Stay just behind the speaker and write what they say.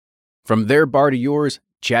From their bar to yours,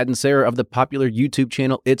 Chad and Sarah of the popular YouTube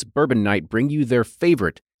channel It's Bourbon Night bring you their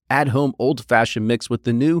favorite at-home old-fashioned mix with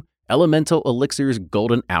the new Elemental Elixir's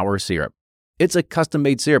Golden Hour Syrup. It's a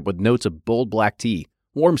custom-made syrup with notes of bold black tea,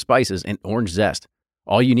 warm spices, and orange zest.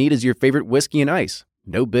 All you need is your favorite whiskey and ice.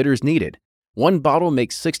 No bitters needed. One bottle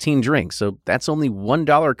makes 16 drinks, so that's only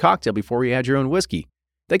 $1 a cocktail before you add your own whiskey.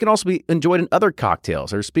 They can also be enjoyed in other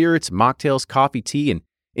cocktails or spirits, mocktails, coffee, tea, and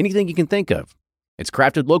anything you can think of. It's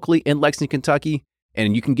crafted locally in Lexington, Kentucky,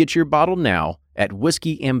 and you can get your bottle now at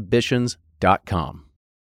whiskeyambitions.com.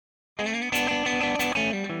 Hey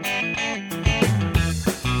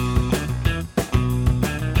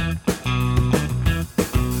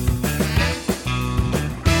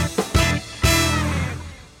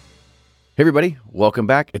everybody, welcome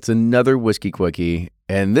back. It's another Whiskey Quickie,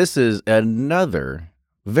 and this is another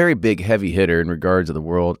very big heavy hitter in regards to the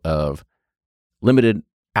world of limited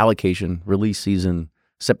allocation, release season,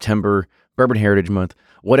 September, Bourbon Heritage Month,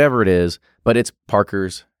 whatever it is, but it's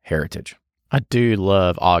Parker's Heritage. I do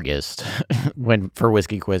love August for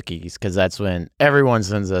Whiskey Quickies, because that's when everyone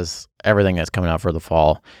sends us everything that's coming out for the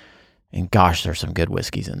fall. And gosh, there's some good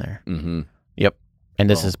whiskeys in there. Mm-hmm. Yep. And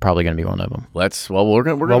this is probably going to be one of them. We're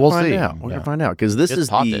going to find out. We're going to find out, because this is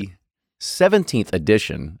the 17th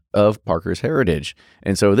edition of Parker's Heritage.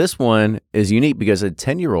 And so this one is unique because it's a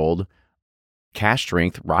 10-year-old cask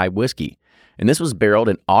strength rye whiskey. And this was barreled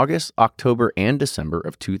in August, October, and December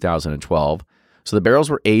of 2012. So the barrels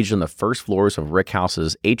were aged on the first floors of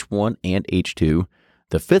Rickhouse's H1 and H2,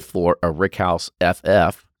 the fifth floor of Rickhouse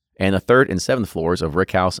FF, and the third and seventh floors of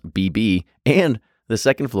Rickhouse BB, and the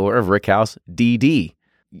second floor of Rickhouse DD.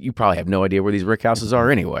 You probably have no idea where these Rickhouses are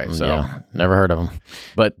anyway. So. Yeah, never heard of them.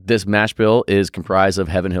 But this mash bill is comprised of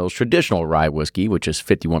Heaven Hill's traditional rye whiskey, which is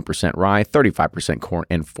 51% rye, 35% corn,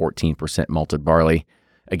 and 14% malted barley.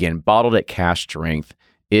 Again, bottled at cask strength.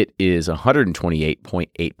 It is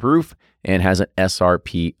 128.8 proof and has an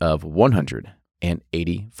SRP of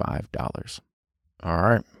 $185. All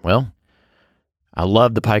right. Well, I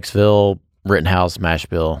love the Pikesville Rittenhouse mash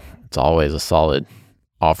bill. It's always a solid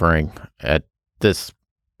offering at this,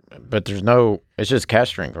 but it's just cask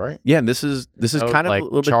strength, right? Yeah, this is kind of like a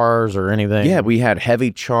little chars or anything. Yeah, we had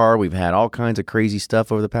heavy char. We've had all kinds of crazy stuff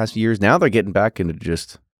over the past few years. Now they're getting back into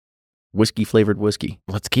just whiskey-flavored whiskey.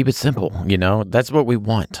 Let's keep it simple, That's what we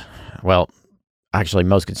want. Well, actually,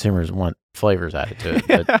 most consumers want flavors added to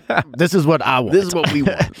it, but this is what I want. This is what we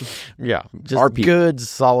want. Yeah, just good,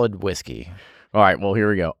 solid whiskey. All right, well, here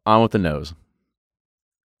we go. On with the nose.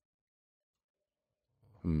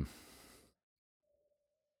 Man,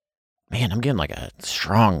 I'm getting like a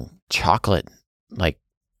strong chocolate,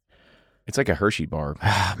 it's like a Hershey bar.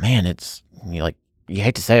 Man, it's you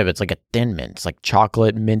hate to say it, but it's like a Thin Mint. It's like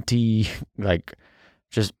chocolate, minty,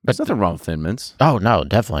 just. There's nothing wrong with Thin Mints. Oh no,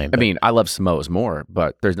 definitely. I mean, I love Samoas more,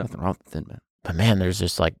 but there's nothing wrong with Thin Mint. But man, there's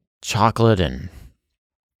just like chocolate and. Do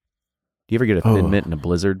you ever get a Thin Mint in a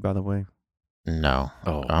blizzard? By the way. No.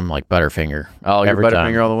 Oh, I'm like Butterfinger. Oh, you're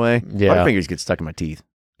Butterfinger all the way. Yeah, Butterfingers get stuck in my teeth.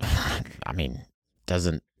 I mean,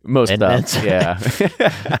 doesn't most stuff? Yeah.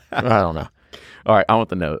 I don't know. All right, I want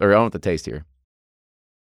the taste here.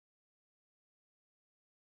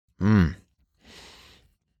 It's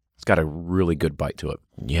got a really good bite to it.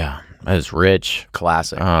 Yeah, it's rich,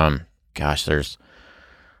 classic. Gosh, there's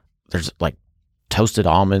like toasted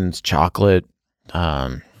almonds, chocolate,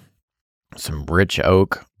 some rich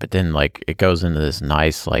oak, but then it goes into this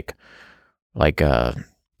nice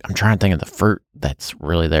I'm trying to think of the fruit that's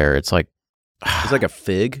really there. It's like a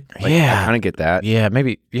fig. Yeah, I kind of get that. Yeah,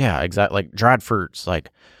 maybe. Yeah, exactly. Like dried fruits.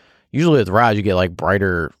 Usually with rye, you get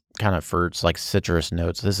brighter kind of fruits, like citrus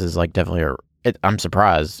notes. This is definitely I'm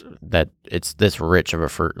surprised that it's this rich of a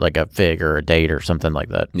fruit, like a fig or a date or something like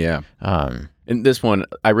that. Yeah. And this one,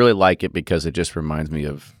 I really like it because it just reminds me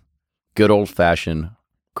of good old fashioned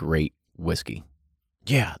great whiskey.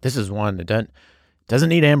 Yeah, this is one that doesn't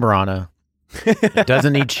need Amberana. It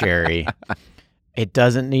doesn't need sherry. It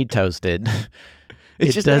doesn't need toasted.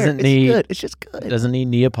 It's just good. It's just good. It doesn't need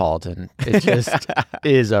Neapolitan. It just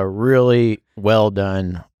is a really well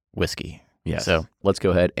done whiskey. Yes. So let's go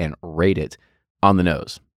ahead and rate it on the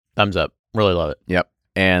nose. Thumbs up. Really love it. Yep.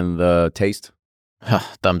 And the taste?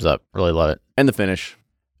 Thumbs up. Really love it. And the finish?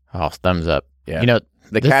 Oh, thumbs up. Yeah.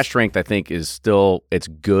 The cask strength, I think, is still, it's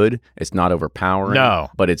good. It's not overpowering. No.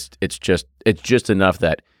 But it's just enough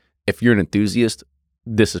that if you're an enthusiast,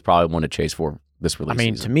 this is probably one to chase for this release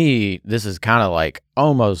season. To me, this is kind of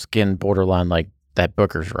almost getting borderline like that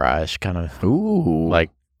Booker's Rye kind of. Ooh. I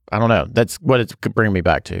don't know. That's what it's bringing me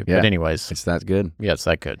back to. Yeah. But anyways. It's that good. Yeah, it's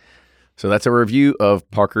that good. So that's a review of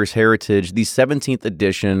Parker's Heritage, the 17th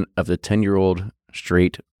edition of the 10-year-old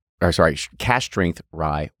straight cask strength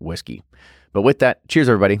rye whiskey. But with that, cheers,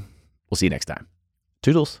 everybody. We'll see you next time.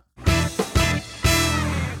 Toodles.